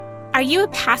Are you a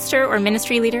pastor or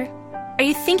ministry leader? Are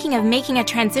you thinking of making a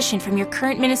transition from your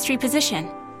current ministry position?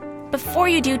 Before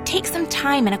you do, take some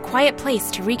time in a quiet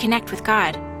place to reconnect with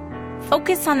God.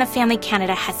 Focus on the Family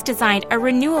Canada has designed a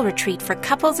renewal retreat for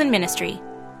couples in ministry.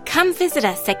 Come visit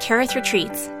us at Kerith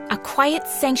Retreats, a quiet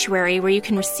sanctuary where you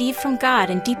can receive from God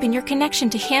and deepen your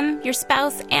connection to Him, your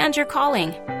spouse, and your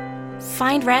calling.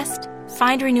 Find rest,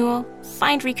 find renewal,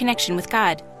 find reconnection with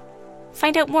God.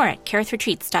 Find out more at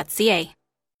kerithretreats.ca.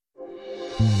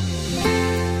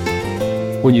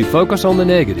 When you focus on the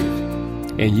negative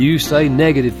and you say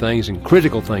negative things and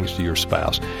critical things to your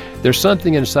spouse, there's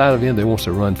something inside of him that wants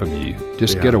to run from you,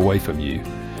 get away from you.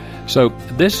 So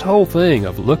this whole thing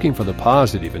of looking for the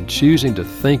positive and choosing to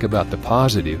think about the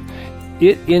positive,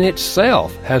 it in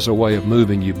itself has a way of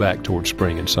moving you back towards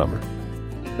spring and summer.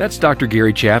 That's Dr.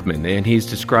 Gary Chapman, and he's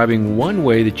describing one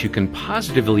way that you can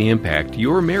positively impact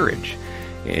your marriage.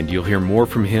 And you'll hear more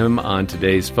from him on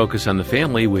today's Focus on the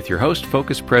Family with your host,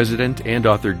 Focus President and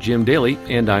author Jim Daly,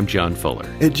 and I'm John Fuller.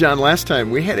 Hey, John, last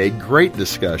time we had a great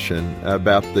discussion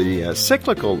about the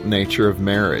cyclical nature of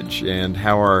marriage and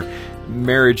how our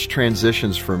marriage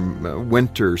transitions from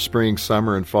winter, spring,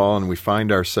 summer, and fall, and we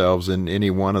find ourselves in any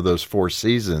one of those four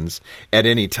seasons at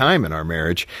any time in our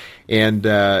marriage. And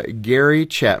Gary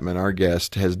Chapman, our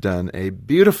guest, has done a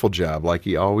beautiful job, like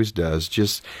he always does,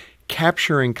 just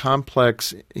capturing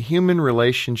complex human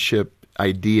relationship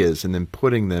ideas and then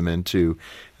putting them into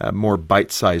more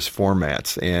bite-sized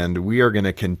formats. And we are going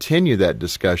to continue that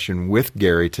discussion with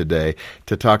Gary today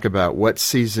to talk about what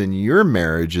season your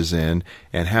marriage is in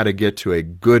and how to get to a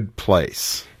good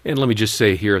place. And let me just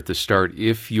say here at the start,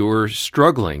 if you're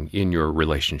struggling in your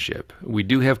relationship, we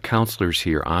do have counselors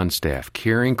here on staff,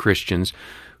 caring Christians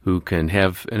who can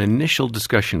have an initial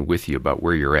discussion with you about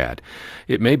where you're at.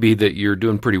 It may be that you're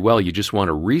doing pretty well, you just want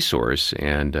a resource,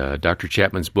 and Dr.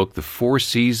 Chapman's book, The 4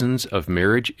 Seasons of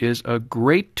Marriage, is a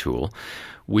great tool.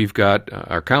 We've got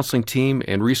our counseling team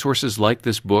and resources like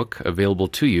this book available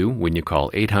to you when you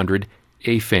call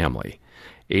 800-A-FAMILY.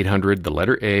 800, the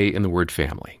letter A, and the word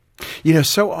family. You know,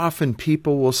 so often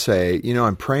people will say,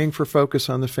 I'm praying for Focus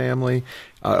on the Family.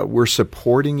 We're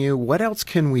supporting you. What else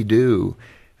can we do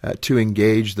to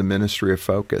engage the ministry of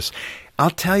Focus?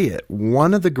 I'll tell you,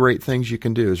 one of the great things you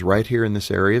can do is right here in this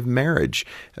area of marriage.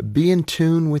 Be in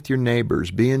tune with your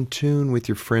neighbors. Be in tune with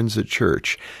your friends at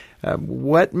church.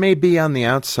 What may be on the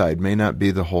outside may not be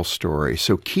the whole story.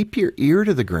 So keep your ear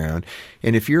to the ground,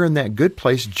 and if you're in that good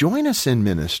place, join us in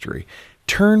ministry.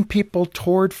 Turn people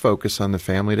toward Focus on the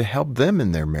Family to help them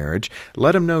in their marriage.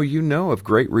 Let them know you know of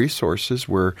great resources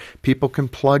where people can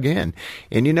plug in.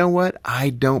 And you know what? I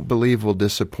don't believe we'll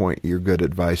disappoint your good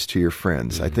advice to your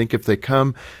friends. I think if they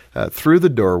come through the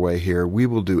doorway here, we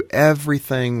will do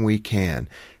everything we can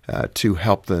to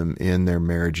help them in their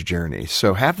marriage journey.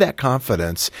 So have that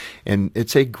confidence, and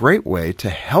it's a great way to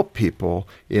help people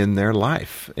in their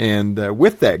life. And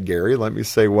with that, Gary, let me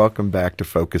say welcome back to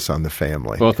Focus on the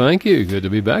Family. Well, thank you. Good to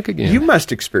be back again. You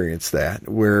must experience that,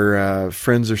 where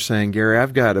friends are saying, Gary,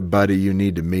 I've got a buddy you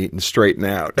need to meet and straighten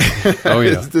out. Oh,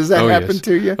 yeah. Does that happen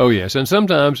to you? Oh, yes. And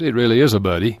sometimes it really is a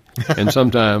buddy, and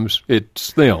sometimes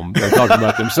it's them. They're talking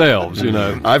about themselves,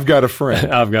 I've got a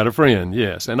friend. I've got a friend,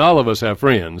 yes. And all of us have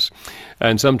friends.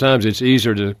 And sometimes it's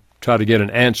easier to try to get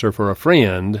an answer for a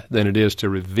friend than it is to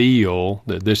reveal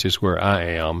that this is where I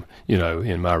am,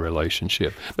 in my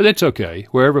relationship. But it's okay.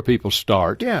 Wherever people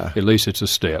start, at least it's a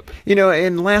step.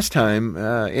 And last time,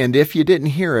 and if you didn't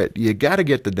hear it, you got to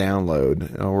get the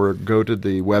download or go to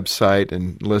the website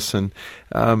and listen.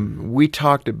 We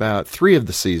talked about 3 of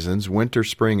the seasons, winter,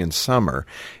 spring, and summer.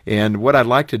 And what I'd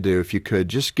like to do, if you could,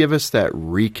 just give us that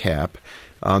recap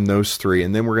on those 3,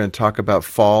 and then we're going to talk about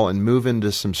fall and move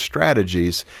into some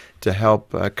strategies to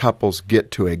help couples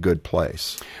get to a good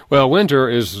place. Well, winter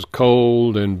is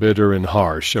cold and bitter and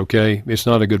harsh, okay? It's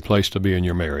not a good place to be in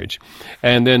your marriage.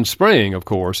 And then spring, of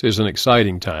course, is an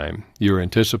exciting time. You're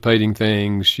anticipating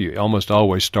things. You almost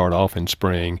always start off in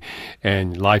spring,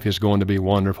 and life is going to be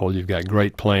wonderful. You've got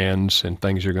great plans and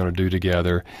things you're going to do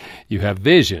together. You have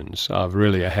visions of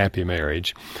really a happy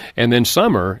marriage. And then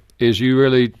summer is you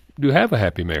really do have a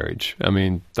happy marriage. I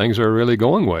mean, things are really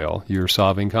going well. You're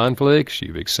solving conflicts.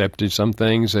 You've accepted some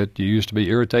things that you used to be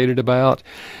irritated about.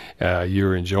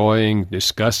 You're enjoying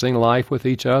discussing life with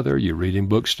each other. You're reading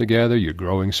books together. You're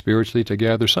growing spiritually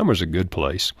together. Summer's a good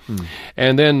place.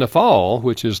 And then the fall,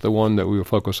 which is the one that we will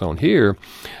focus on here,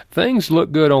 things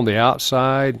look good on the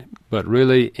outside, but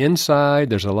really inside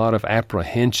there's a lot of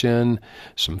apprehension,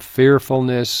 some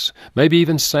fearfulness, maybe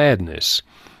even sadness.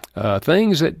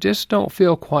 things that just don't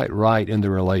feel quite right in the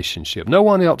relationship. No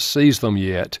one else sees them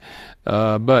yet,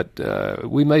 but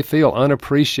we may feel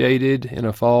unappreciated in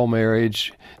a fall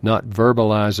marriage, not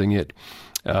verbalizing it.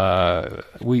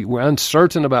 We're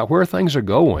uncertain about where things are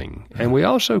going, and we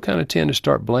also kind of tend to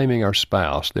start blaming our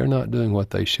spouse. They're not doing what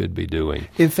they should be doing.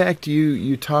 In fact,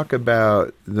 you talk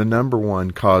about the number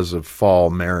one cause of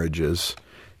fall marriages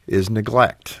is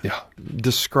neglect. Yeah.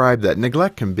 Describe that.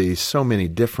 Neglect can be so many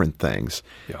different things.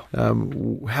 Yeah.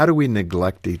 How do we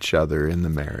neglect each other in the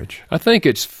marriage? I think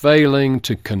it's failing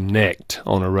to connect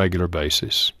on a regular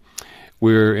basis.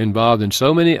 We're involved in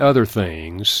so many other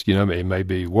things. You know, it may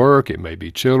be work, it may be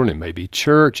children, it may be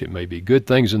church, it may be good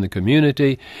things in the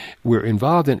community. We're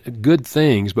involved in good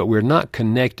things, but we're not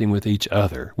connecting with each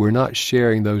other. We're not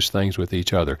sharing those things with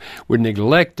each other. We're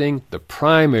neglecting the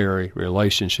primary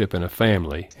relationship in a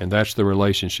family, and that's the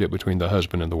relationship between the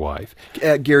husband and the wife.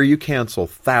 Gary, you counsel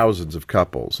thousands of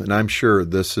couples, and I'm sure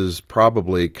this is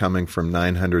probably coming from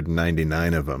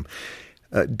 999 of them.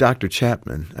 Dr.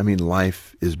 Chapman, I mean,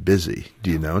 life is busy.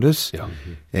 Do you notice? Yeah.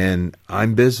 Mm-hmm. And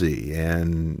I'm busy,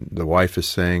 and the wife is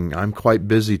saying, I'm quite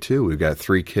busy too. We've got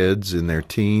 3 kids in their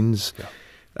teens.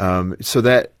 Yeah. So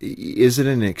that, is it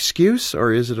an excuse,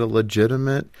 or is it a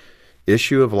legitimate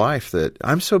issue of life that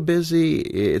I'm so busy,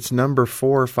 it's number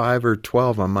 4 or 5 or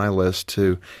 12 on my list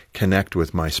to connect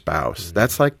with my spouse? Mm-hmm.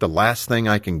 That's like the last thing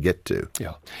I can get to.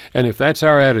 Yeah. And if that's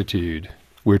our attitude,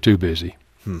 we're too busy.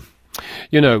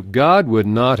 You know, God would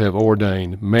not have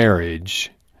ordained marriage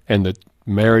and that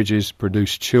marriages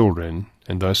produce children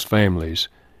and thus families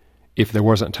if there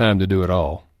wasn't time to do it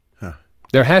all. Huh.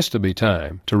 There has to be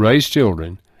time to raise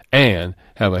children and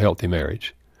have a healthy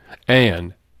marriage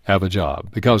and have a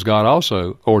job, because God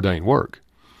also ordained work.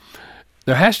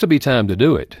 There has to be time to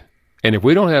do it. And if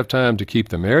we don't have time to keep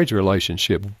the marriage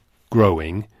relationship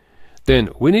growing, then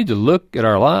we need to look at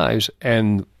our lives,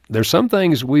 and there's some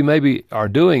things we maybe are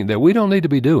doing that we don't need to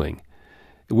be doing.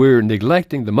 We're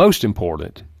neglecting the most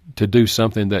important to do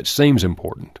something that seems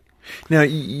important. Now,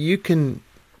 you can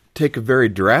take a very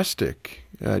drastic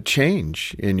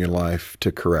change in your life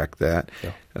to correct that.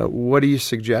 Yeah. What are you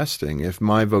suggesting? If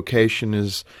my vocation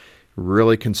is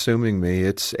really consuming me,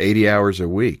 it's 80 hours a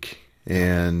week,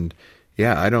 and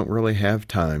I don't really have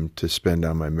time to spend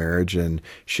on my marriage, and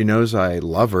she knows I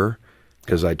love her,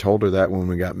 because I told her that when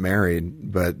we got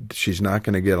married, but she's not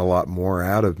going to get a lot more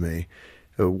out of me.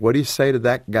 What do you say to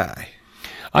that guy?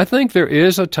 I think there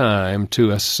is a time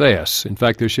to assess. In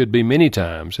fact, there should be many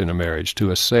times in a marriage to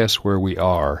assess where we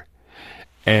are.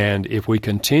 And if we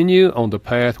continue on the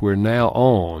path we're now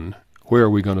on, where are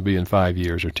we going to be in 5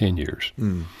 years or 10 years?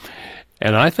 Mm.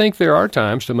 And I think there are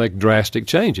times to make drastic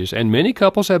changes, and many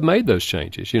couples have made those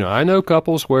changes. You know, I know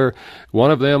couples where one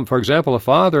of them, for example, a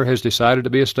father has decided to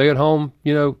be a stay-at-home,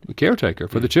 caretaker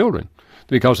for the children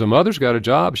because the mother's got a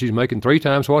job. She's making 3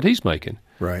 times what he's making.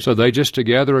 Right. So they just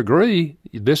together agree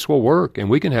this will work, and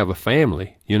we can have a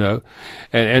family,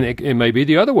 and it may be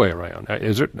the other way around.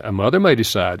 A mother may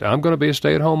decide, I'm going to be a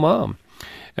stay-at-home mom.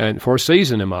 And for a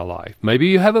season in my life. Maybe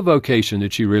you have a vocation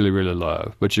that you really, really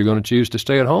love, but you're going to choose to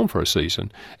stay at home for a season.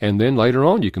 And then later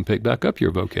on, you can pick back up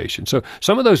your vocation. So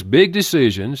some of those big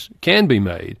decisions can be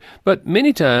made, but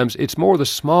many times it's more the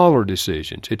smaller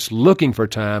decisions. It's looking for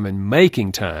time and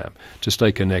making time to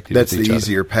stay connected with each other. That's the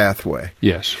easier pathway.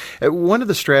 Yes. One of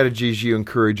the strategies you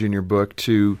encourage in your book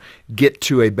to get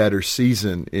to a better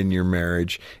season in your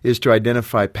marriage is to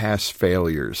identify past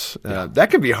failures.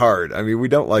 That can be hard. I mean, we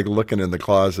don't like looking in the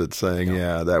closet saying,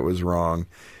 that was wrong.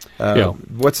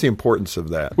 What's the importance of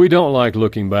that? We don't like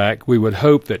looking back. We would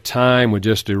hope that time would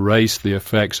just erase the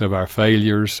effects of our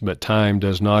failures, but time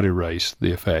does not erase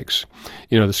the effects.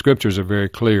 The Scriptures are very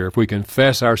clear. If we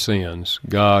confess our sins,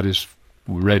 God is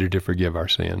ready to forgive our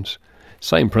sins.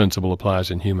 Same principle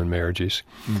applies in human marriages,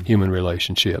 human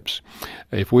relationships.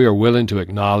 If we are willing to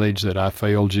acknowledge that I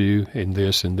failed you in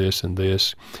this and this and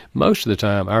this, most of the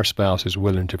time our spouse is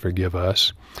willing to forgive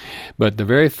us. But the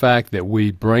very fact that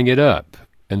we bring it up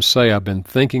and say, I've been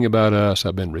thinking about us,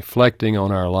 I've been reflecting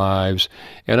on our lives,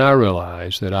 and I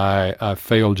realize that I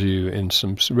failed you in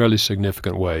some really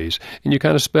significant ways. And you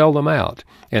kind of spell them out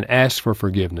and ask for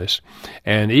forgiveness.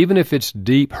 And even if it's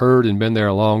deep hurt and been there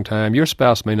a long time, your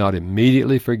spouse may not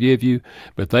immediately forgive you,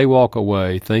 but they walk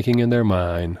away thinking in their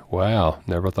mind, wow,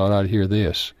 never thought I'd hear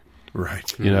this.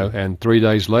 Right. And 3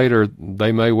 days later,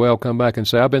 they may well come back and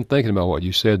say, I've been thinking about what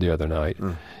you said the other night,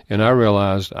 and I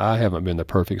realized I haven't been the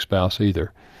perfect spouse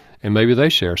either. And maybe they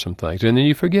share some things, and then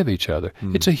you forgive each other.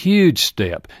 It's a huge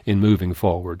step in moving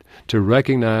forward to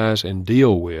recognize and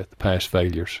deal with past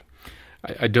failures.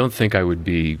 I don't think I would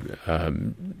be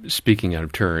speaking out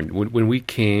of turn. When we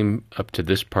came up to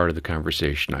this part of the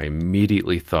conversation, I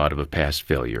immediately thought of a past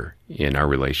failure in our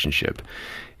relationship.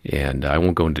 And I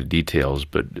won't go into details,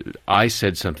 but I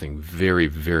said something very,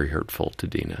 very hurtful to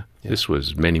Dina. Yeah. This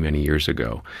was many, many years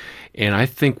ago. And I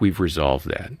think we've resolved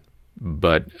that.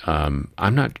 But I'm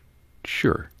not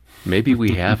sure. Maybe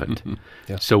we haven't.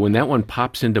 Yeah. So when that one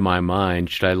pops into my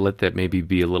mind, should I let that maybe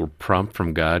be a little prompt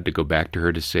from God to go back to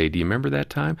her to say, do you remember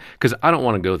that time? Because I don't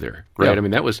want to go there, right? Yeah. I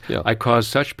mean, that was, I caused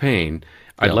such pain.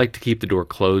 I'd like to keep the door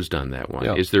closed on that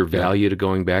one. Is there value to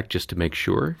going back just to make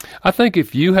sure? I think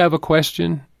if you have a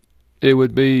question, it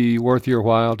would be worth your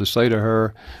while to say to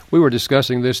her, we were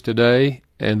discussing this today,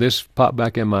 and this popped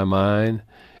back in my mind.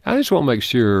 I just want to make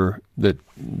sure that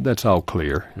that's all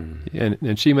clear. Mm-hmm.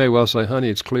 And she may well say, honey,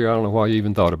 it's clear. I don't know why you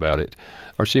even thought about it.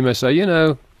 Or she may say,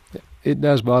 it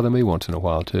does bother me once in a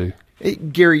while, too. Hey,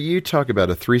 Gary, you talk about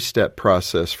a 3-step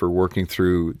process for working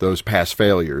through those past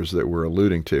failures that we're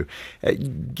alluding to.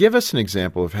 Give us an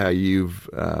example of how you've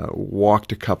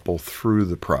walked a couple through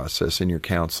the process in your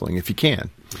counseling, if you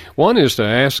can. One is to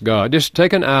ask God, just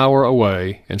take an hour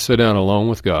away and sit down alone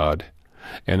with God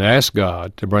and ask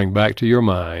God to bring back to your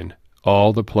mind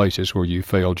all the places where you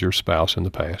failed your spouse in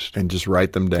the past. And just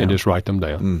write them down.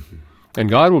 Mm-hmm. And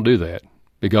God will do that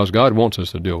because God wants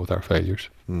us to deal with our failures.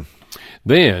 Mm.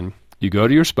 Then you go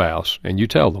to your spouse and you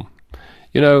tell them,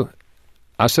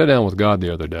 I sat down with God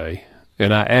the other day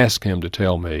and I asked him to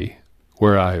tell me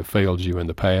where I have failed you in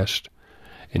the past,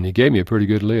 and he gave me a pretty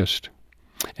good list.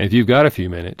 And if you've got a few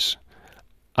minutes,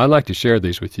 I'd like to share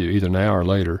these with you either now or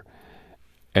later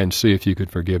and see if you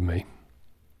could forgive me.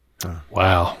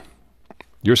 Wow.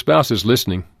 Your spouse is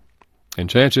listening, and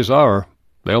chances are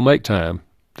they'll make time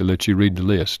to let you read the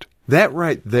list. That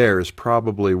right there is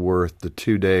probably worth the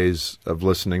 2 days of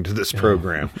listening to this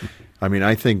program. I mean,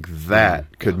 I think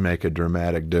that could make a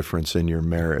dramatic difference in your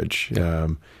marriage.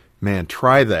 Man,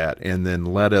 try that and then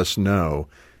let us know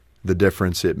the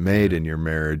difference it made in your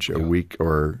marriage a week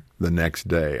or the next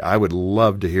day. I would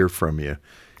love to hear from you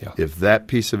if that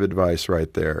piece of advice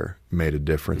right there made a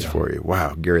difference for you.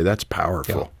 Wow, Gary, that's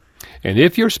powerful. And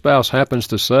if your spouse happens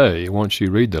to say, once you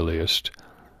read the list,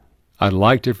 I'd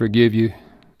like to forgive you,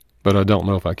 but I don't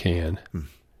know if I can,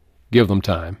 give them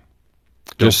time.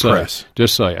 Just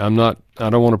say, I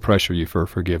don't want to pressure you for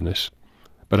forgiveness,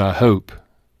 but I hope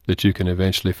that you can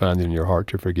eventually find it in your heart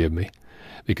to forgive me,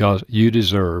 because you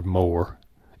deserve more,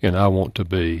 and I want to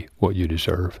be what you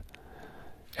deserve.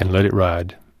 And let it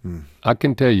ride. I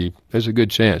can tell you, there's a good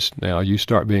chance now you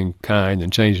start being kind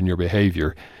and changing your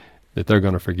behavior that they're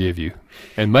going to forgive you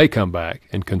and may come back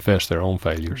and confess their own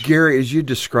failures. Gary, as you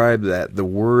describe that, the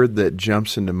word that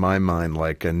jumps into my mind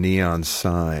like a neon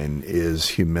sign is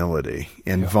humility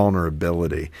and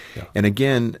vulnerability. Yeah. And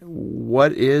again,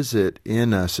 what is it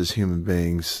in us as human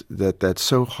beings that's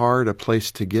so hard a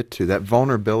place to get to, that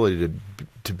vulnerability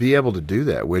to be able to do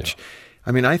that, which,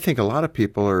 I mean, I think a lot of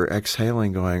people are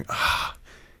exhaling going,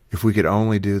 if we could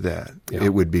only do that,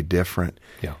 it would be different.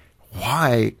 Yeah.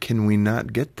 Why can we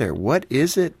not get there? What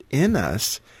is it in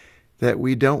us that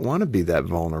we don't want to be that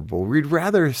vulnerable? We'd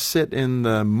rather sit in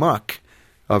the muck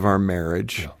of our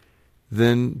marriage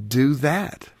than do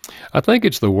that. I think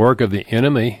it's the work of the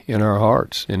enemy in our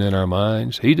hearts and in our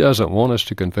minds. He doesn't want us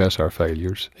to confess our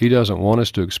failures. He doesn't want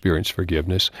us to experience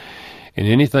forgiveness. And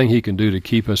anything he can do to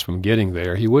keep us from getting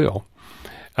there, he will.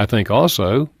 I think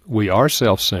also we are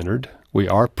self-centered. We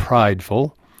are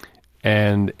prideful.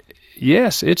 And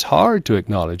yes, it's hard to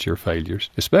acknowledge your failures,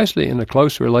 especially in a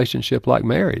close relationship like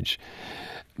marriage.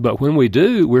 But when we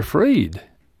do, we're freed.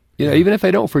 Even if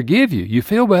they don't forgive you, you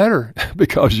feel better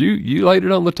because you laid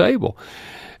it on the table.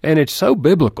 And it's so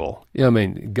biblical. I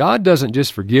mean, God doesn't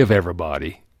just forgive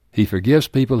everybody. He forgives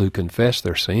people who confess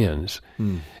their sins.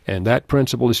 And that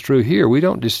principle is true here. We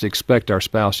don't just expect our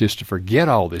spouse just to forget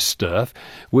all this stuff.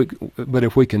 But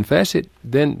if we confess it,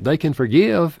 then they can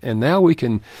forgive, and now we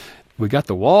got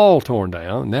the wall torn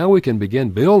down. Now we can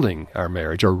begin building our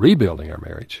marriage or rebuilding our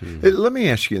marriage. Let me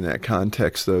ask you in that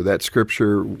context, though, that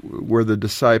scripture where the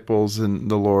disciples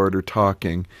and the Lord are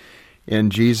talking,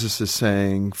 and Jesus is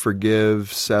saying,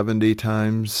 forgive 70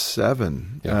 times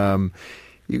 7. Yeah.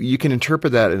 You can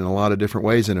interpret that in a lot of different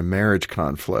ways in a marriage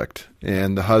conflict.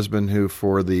 And the husband who,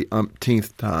 for the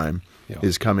umpteenth time,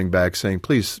 is coming back saying,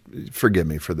 please forgive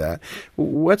me for that.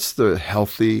 What's the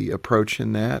healthy approach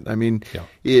in that? I mean,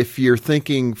 if you're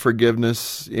thinking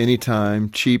forgiveness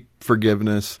anytime, cheap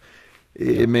forgiveness,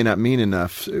 it may not mean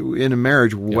enough. In a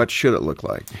marriage, what should it look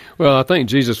like? Well, I think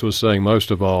Jesus was saying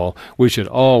most of all, we should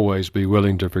always be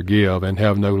willing to forgive and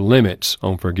have no limits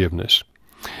on forgiveness.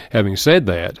 Having said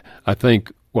that, I think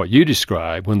what you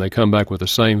describe when they come back with the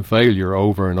same failure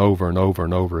over and over and over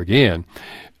and over again,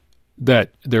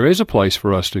 that there is a place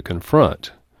for us to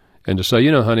confront and to say,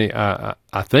 honey, I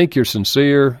think you're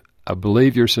sincere. I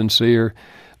believe you're sincere.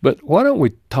 But why don't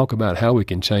we talk about how we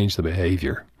can change the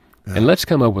behavior? And let's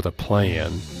come up with a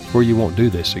plan where you won't do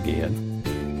this again.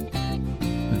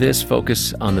 This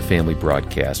Focus on the Family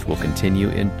broadcast will continue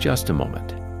in just a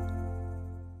moment.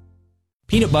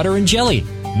 Peanut butter and jelly,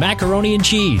 macaroni and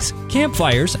cheese,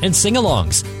 campfires, and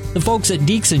sing-alongs. The folks at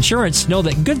Deeks Insurance know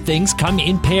that good things come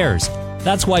in pairs.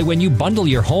 That's why when you bundle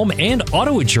your home and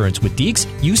auto insurance with Deeks,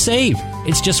 you save.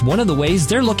 It's just one of the ways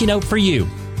they're looking out for you.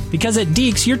 Because at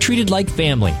Deeks, you're treated like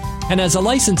family. And as a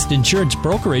licensed insurance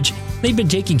brokerage, they've been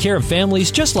taking care of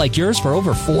families just like yours for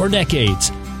over 4 decades.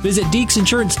 Visit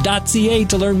deeksinsurance.ca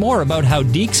to learn more about how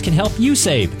Deeks can help you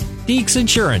save. Deeks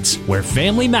Insurance, where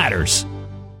family matters.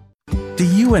 Do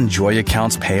you enjoy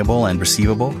accounts payable and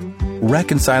receivable?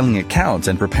 Reconciling accounts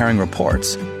and preparing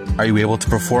reports? Are you able to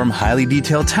perform highly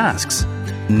detailed tasks?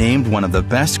 Named one of the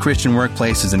best Christian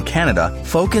workplaces in Canada,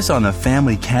 Focus on the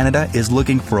Family Canada is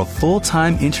looking for a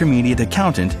full-time intermediate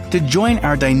accountant to join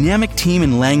our dynamic team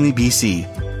in Langley, BC.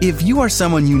 If you are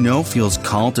someone you know feels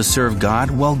called to serve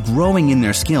God while growing in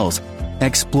their skills,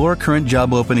 explore current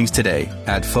job openings today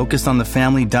at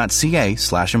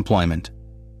focusonthefamily.ca/employment.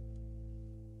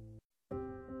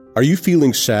 Are you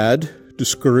feeling sad,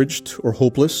 discouraged, or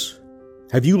hopeless?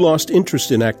 Have you lost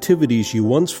interest in activities you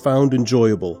once found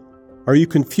enjoyable? Are you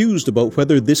confused about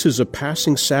whether this is a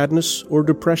passing sadness or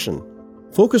depression?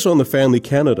 Focus on the Family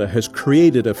Canada has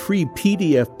created a free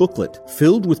PDF booklet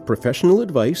filled with professional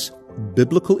advice,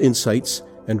 biblical insights,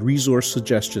 and resource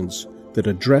suggestions that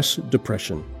address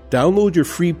depression. Download your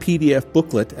free PDF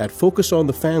booklet at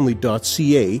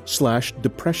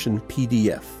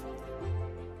focusonthefamily.ca/depression-PDF.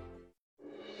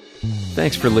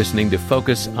 Thanks for listening to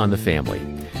Focus on the Family.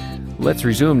 Let's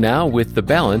resume now with the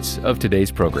balance of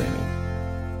today's programming.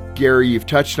 Gary, you've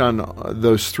touched on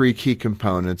those 3 key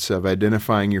components of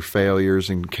identifying your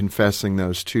failures and confessing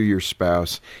those to your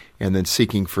spouse, and then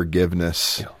seeking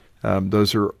forgiveness. Yeah.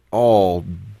 Those are all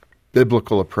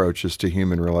biblical approaches to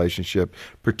human relationship,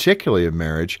 particularly of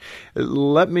marriage.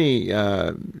 Let me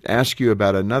ask you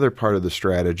about another part of the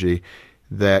strategy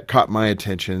that caught my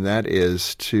attention. That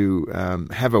is to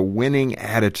have a winning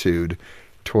attitude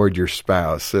toward your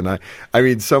spouse. And I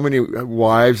mean, so many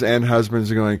wives and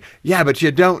husbands are going, yeah, but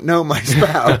you don't know my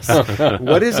spouse.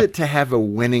 What is it to have a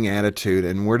winning attitude,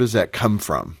 and where does that come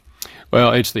from?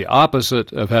 Well, it's the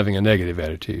opposite of having a negative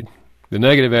attitude. The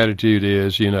negative attitude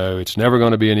is, it's never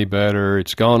going to be any better.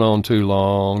 It's gone on too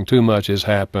long. Too much has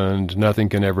happened. Nothing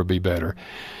can ever be better.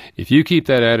 If you keep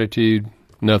that attitude,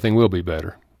 nothing will be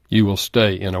better. You will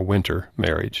stay in a winter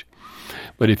marriage.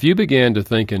 But if you begin to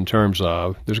think in terms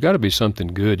of, there's got to be something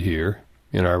good here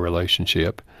in our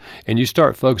relationship, and you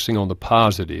start focusing on the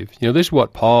positive. This is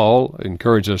what Paul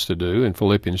encouraged us to do in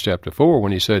Philippians chapter 4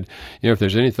 when he said, if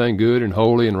there's anything good and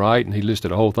holy and right, and he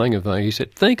listed a whole thing of things, he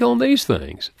said, think on these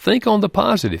things. Think on the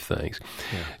positive things.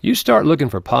 Yeah. You start looking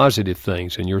for positive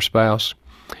things in your spouse,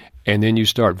 and then you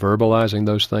start verbalizing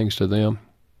those things to them.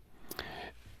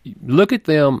 Look at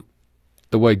them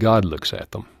the way God looks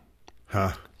at them.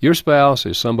 Huh. Your spouse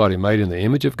is somebody made in the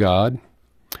image of God.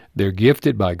 They're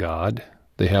gifted by God.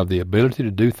 They have the ability to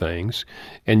do things.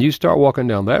 And you start walking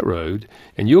down that road,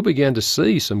 and you'll begin to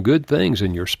see some good things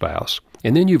in your spouse.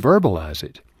 And then you verbalize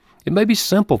it. It may be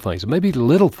simple things. It may be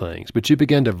little things. But you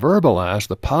begin to verbalize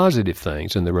the positive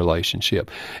things in the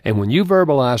relationship. And when you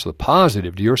verbalize the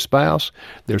positive to your spouse,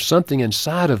 there's something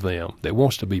inside of them that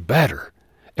wants to be better.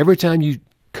 Every time you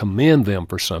commend them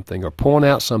for something or point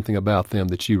out something about them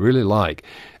that you really like,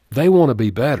 they want to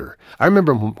be better. I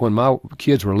remember when my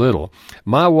kids were little,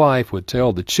 my wife would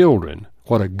tell the children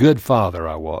what a good father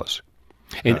I was.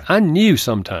 And I knew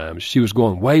sometimes she was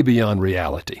going way beyond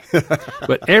reality.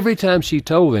 But every time she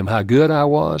told them how good I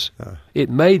was, it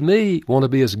made me want to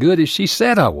be as good as she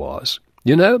said I was,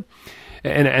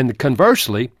 And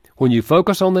conversely, when you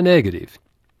focus on the negative,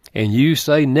 and you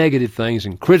say negative things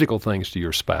and critical things to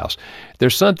your spouse,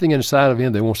 there's something inside of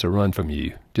him that wants to run from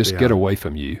you, just get away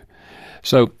from you.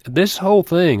 So this whole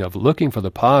thing of looking for the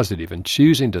positive and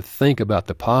choosing to think about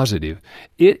the positive,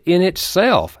 it in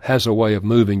itself has a way of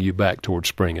moving you back towards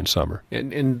spring and summer.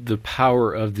 And the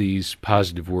power of these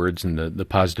positive words and the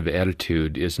positive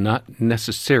attitude is not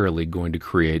necessarily going to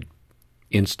create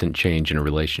instant change in a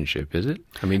relationship, is it?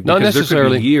 I mean, Not because necessarily.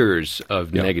 there could be years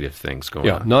of negative things going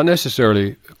on. Not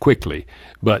necessarily quickly,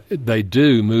 but they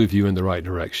do move you in the right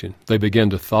direction. They begin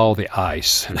to thaw the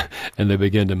ice, and they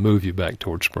begin to move you back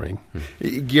toward spring.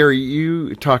 Gary,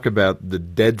 you talk about the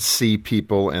Dead Sea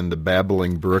people and the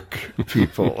Babbling Brook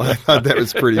people. I thought that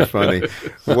was pretty funny.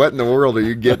 What in the world are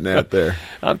you getting at there?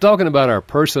 I'm talking about our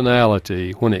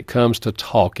personality when it comes to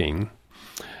talking.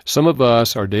 Some of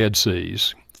us are Dead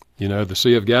Seas. You know, the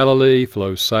Sea of Galilee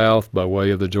flows south by way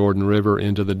of the Jordan River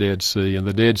into the Dead Sea, and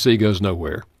the Dead Sea goes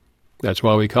nowhere. That's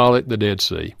why we call it the Dead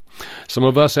Sea. Some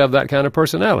of us have that kind of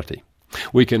personality.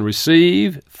 We can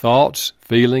receive thoughts,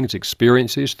 feelings,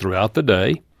 experiences throughout the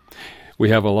day. We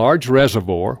have a large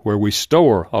reservoir where we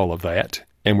store all of that,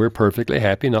 and we're perfectly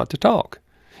happy not to talk.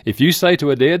 If you say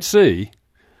to a Dead Sea,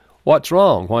 "What's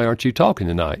wrong? Why aren't you talking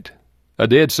tonight?" A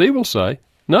Dead Sea will say,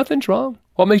 "Nothing's wrong.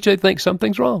 What makes you think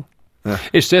something's wrong?"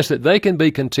 It's just that they can be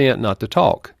content not to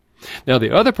talk. Now, the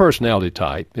other personality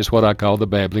type is what I call the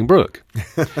babbling brook.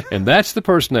 And that's the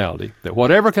personality that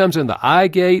whatever comes in the eye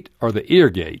gate or the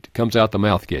ear gate comes out the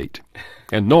mouth gate.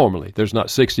 And normally, there's not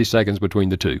 60 seconds between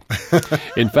the two.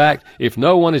 In fact, if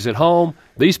no one is at home,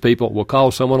 these people will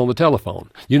call someone on the telephone.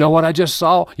 You know what I just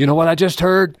saw? You know what I just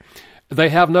heard? They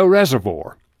have no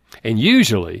reservoir. And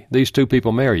usually, these two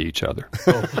people marry each other.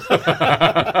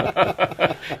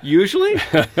 Usually?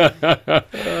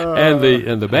 And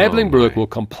the babbling brook will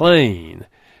complain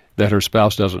that her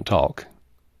spouse doesn't talk.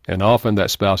 And often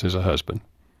that spouse is a husband.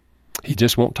 He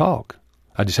just won't talk.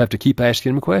 I just have to keep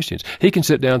asking him questions. He can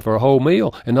sit down for a whole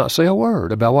meal and not say a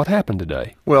word about what happened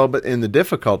today. Well, but the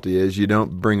difficulty is you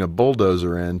don't bring a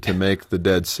bulldozer in to make the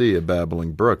Dead Sea a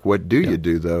babbling brook. What do you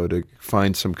do, though, to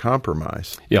find some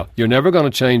compromise? Yeah, you're never going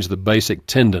to change the basic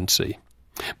tendency,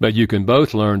 but you can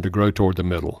both learn to grow toward the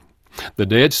middle. The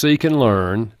Dead Sea can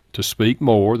learn to speak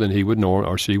more than he would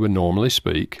or she would normally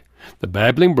speak. The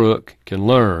babbling brook can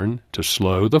learn to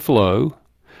slow the flow,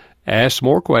 ask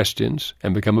more questions,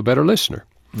 and become a better listener.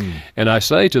 And I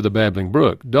say to the babbling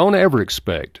brook, don't ever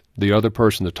expect the other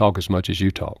person to talk as much as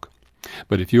you talk.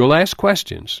 But if you'll ask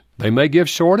questions, they may give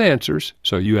short answers,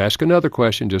 so you ask another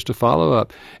question just to follow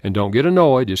up, and don't get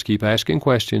annoyed, just keep asking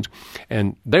questions,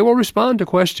 and they will respond to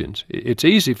questions. It's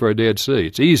easy for a Dead Sea.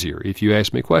 It's easier if you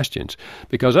ask me questions,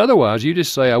 because otherwise you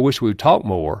just say, I wish we'd talk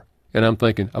more, and I'm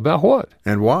thinking, about what?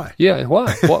 And why? Yeah, and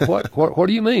why? What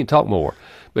do you mean, talk more?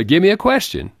 But give me a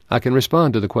question. I can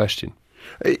respond to the question.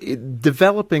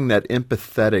 Developing that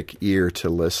empathetic ear to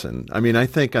listen. I mean, I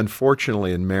think,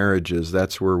 unfortunately, in marriages,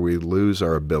 that's where we lose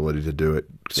our ability to do it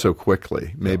so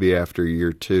quickly. Maybe after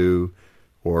year 2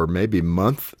 or maybe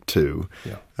month 2,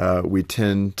 we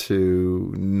tend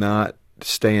to not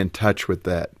stay in touch with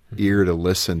that ear to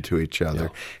listen to each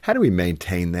other. How do we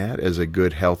maintain that as a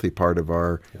good, healthy part of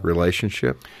our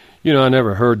relationship? You know, I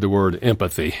never heard the word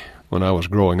empathy when I was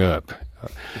growing up.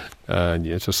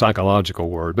 It's a psychological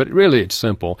word, but really it's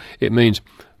simple. It means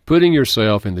putting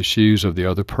yourself in the shoes of the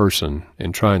other person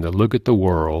and trying to look at the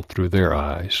world through their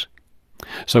eyes.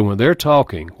 So when they're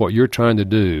talking, what you're trying to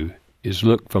do is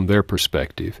look from their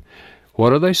perspective.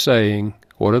 What are they saying?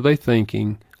 What are they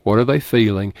thinking? What are they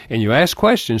feeling? And you ask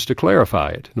questions to clarify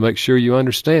it, to make sure you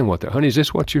understand what they're, honey, is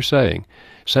this what you're saying?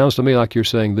 Sounds to me like you're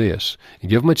saying this. And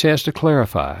give them a chance to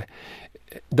clarify.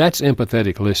 That's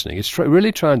empathetic listening. It's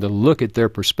really trying to look at their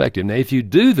perspective. Now, if you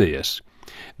do this,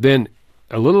 then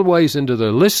a little ways into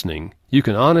the listening, you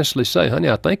can honestly say, honey,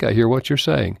 I think I hear what you're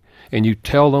saying. And you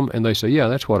tell them, and they say, yeah,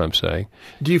 that's what I'm saying.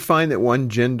 Do you find that one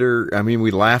gender, I mean,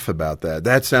 we laugh about that.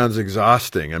 That sounds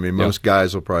exhausting. I mean, most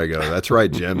guys will probably go, that's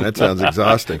right, Jim, that sounds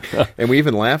exhausting. And we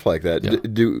even laugh like that. Yeah.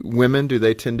 Do women, do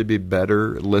they tend to be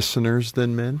better listeners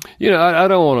than men? You know, I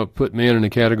don't want to put men in a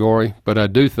category, but I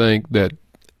do think that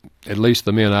at least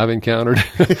the men I've encountered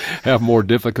have more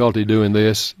difficulty doing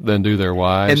this than do their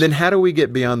wives. And then how do we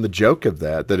get beyond the joke of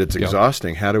that it's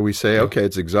exhausting? How do we say, okay,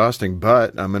 it's exhausting,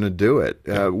 but I'm going to do it?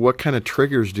 What kind of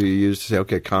triggers do you use to say,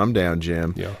 okay, calm down,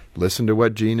 Jim. Listen to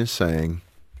what Gene is saying.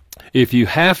 If you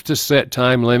have to set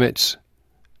time limits,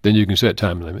 then you can set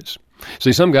time limits.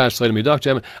 See, some guys say to me, Dr.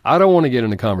 Chapman, I don't want to get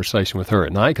in a conversation with her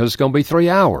at night because it's going to be 3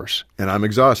 hours. And I'm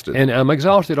exhausted. And I'm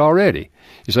exhausted already.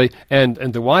 You see, and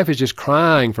the wife is just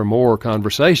crying for more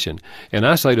conversation. And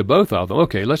I say to both of them,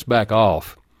 okay, let's back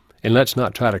off. And let's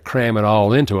not try to cram it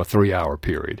all into a 3-hour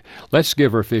period. Let's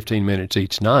give her 15 minutes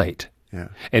each night. Yeah.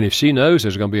 And if she knows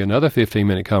there's going to be another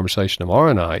 15-minute conversation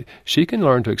tomorrow night, she can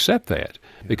learn to accept that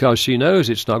because she knows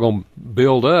it's not going to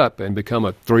build up and become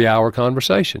a 3-hour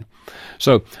conversation.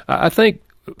 So I think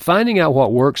finding out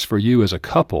what works for you as a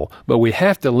couple, but we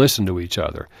have to listen to each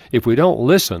other. If we don't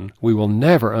listen, we will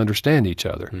never understand each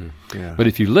other. Yeah. But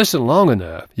if you listen long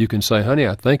enough, you can say, honey,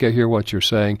 I think I hear what you're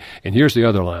saying, and here's the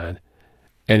other line,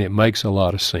 and it makes a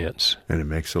lot of sense. And it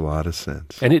makes a lot of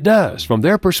sense. And it does. From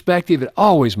their perspective, it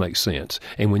always makes sense.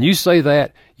 And when you say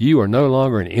that, you are no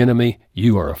longer an enemy,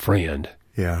 you are a friend.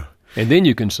 Yeah. And then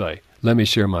you can say, let me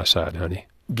share my side, honey.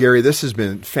 Gary, this has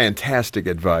been fantastic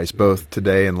advice, both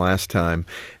today and last time.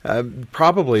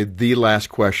 Probably the last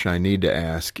question I need to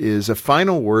ask is a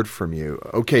final word from you.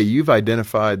 Okay, you've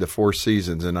identified the 4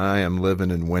 seasons, and I am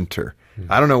living in winter.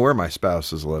 I don't know where my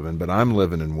spouse is living, but I'm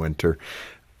living in winter.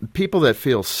 People that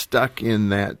feel stuck in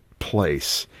that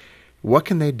place, what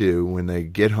can they do when they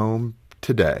get home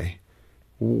today?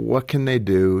 What can they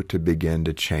do to begin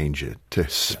to change it, to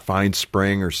find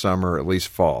spring or summer, or at least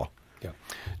fall?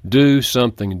 Do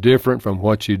something different from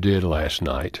what you did last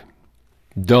night.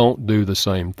 Don't do the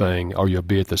same thing, or you'll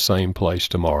be at the same place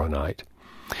tomorrow night.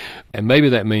 And maybe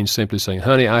that means simply saying,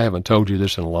 honey, I haven't told you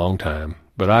this in a long time,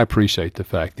 but I appreciate the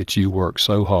fact that you work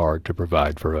so hard to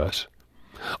provide for us.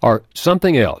 Or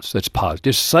something else that's positive.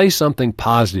 Just say something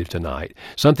positive tonight,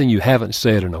 something you haven't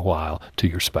said in a while to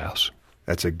your spouse.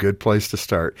 That's a good place to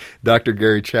start. Dr.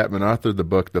 Gary Chapman authored the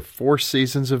book, The 4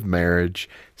 Seasons of Marriage,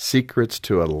 Secrets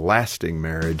to a Lasting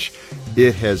Marriage.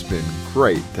 It has been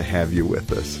great to have you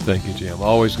with us. Thank you, Jim.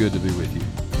 Always good to be with you.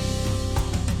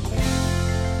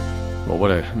 Well,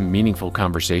 what a meaningful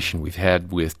conversation we've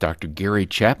had with Dr. Gary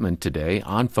Chapman today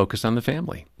on Focus on the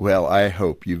Family. Well, I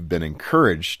hope you've been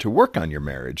encouraged to work on your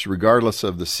marriage, regardless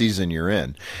of the season you're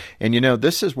in. And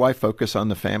this is why Focus on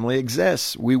the Family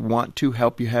exists. We want to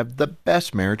help you have the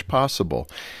best marriage possible.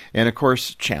 And of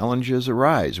course, challenges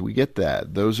arise. We get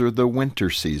that. Those are the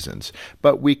winter seasons.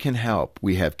 But we can help.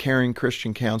 We have caring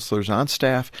Christian counselors on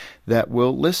staff that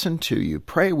will listen to you,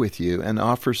 pray with you, and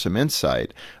offer some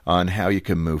insight on how you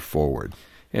can move forward.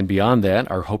 And beyond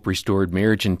that, our Hope Restored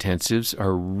Marriage Intensives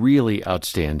are really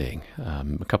outstanding.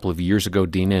 A couple of years ago,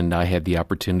 Dina and I had the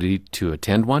opportunity to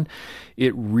attend one.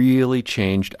 It really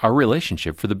changed our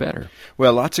relationship for the better.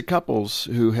 Well, lots of couples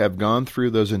who have gone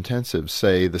through those intensives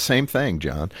say the same thing,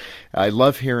 John. I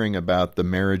love hearing about the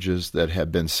marriages that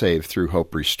have been saved through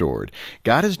Hope Restored.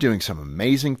 God is doing some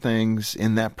amazing things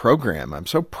in that program. I'm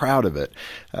so proud of it.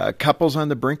 Couples on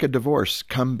the brink of divorce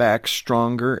come back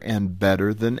stronger and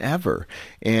better than ever.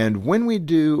 And when we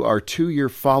do our 2-year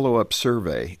follow-up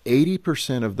survey,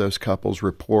 80% of those couples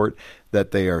report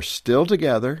that they are still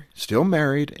together, still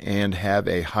married, and have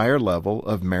a higher level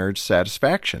of marriage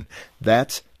satisfaction.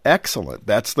 That's excellent.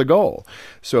 That's the goal.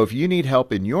 So if you need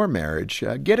help in your marriage,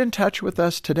 get in touch with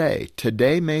us today.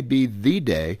 Today may be the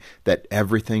day that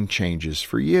everything changes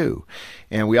for you.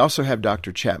 And we also have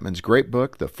Dr. Chapman's great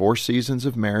book, The 4 Seasons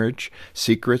of Marriage,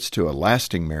 Secrets to a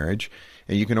Lasting Marriage.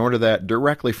 And you can order that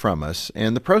directly from us,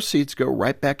 and the proceeds go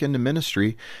right back into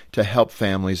ministry to help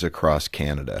families across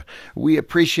Canada. We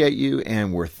appreciate you,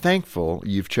 and we're thankful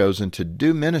you've chosen to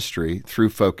do ministry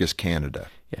through Focus Canada.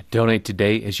 Yeah, donate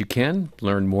today as you can.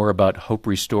 Learn more about Hope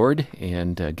Restored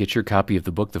and get your copy of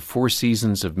the book, The 4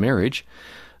 Seasons of Marriage.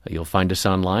 You'll find us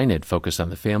online at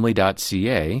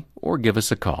focusonthefamily.ca or give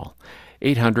us a call.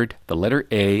 800, the letter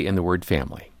A in the word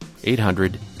family.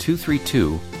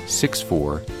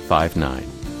 800-232-6459.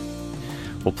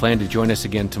 We'll plan to join us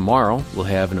again tomorrow. We'll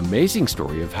have an amazing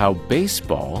story of how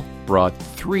baseball brought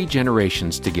 3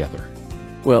 generations together.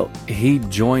 Well, he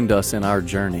joined us in our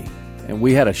journey, and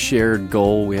we had a shared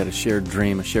goal, we had a shared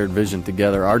dream, a shared vision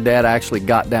together. Our dad actually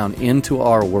got down into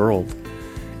our world,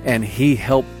 and he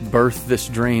helped birth this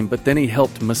dream, but then he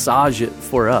helped massage it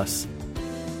for us.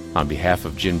 On behalf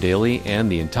of Jim Daly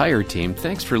and the entire team,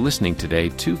 thanks for listening today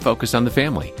to Focus on the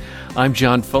Family. I'm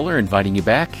John Fuller, inviting you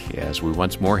back as we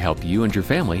once more help you and your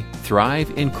family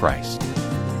thrive in Christ.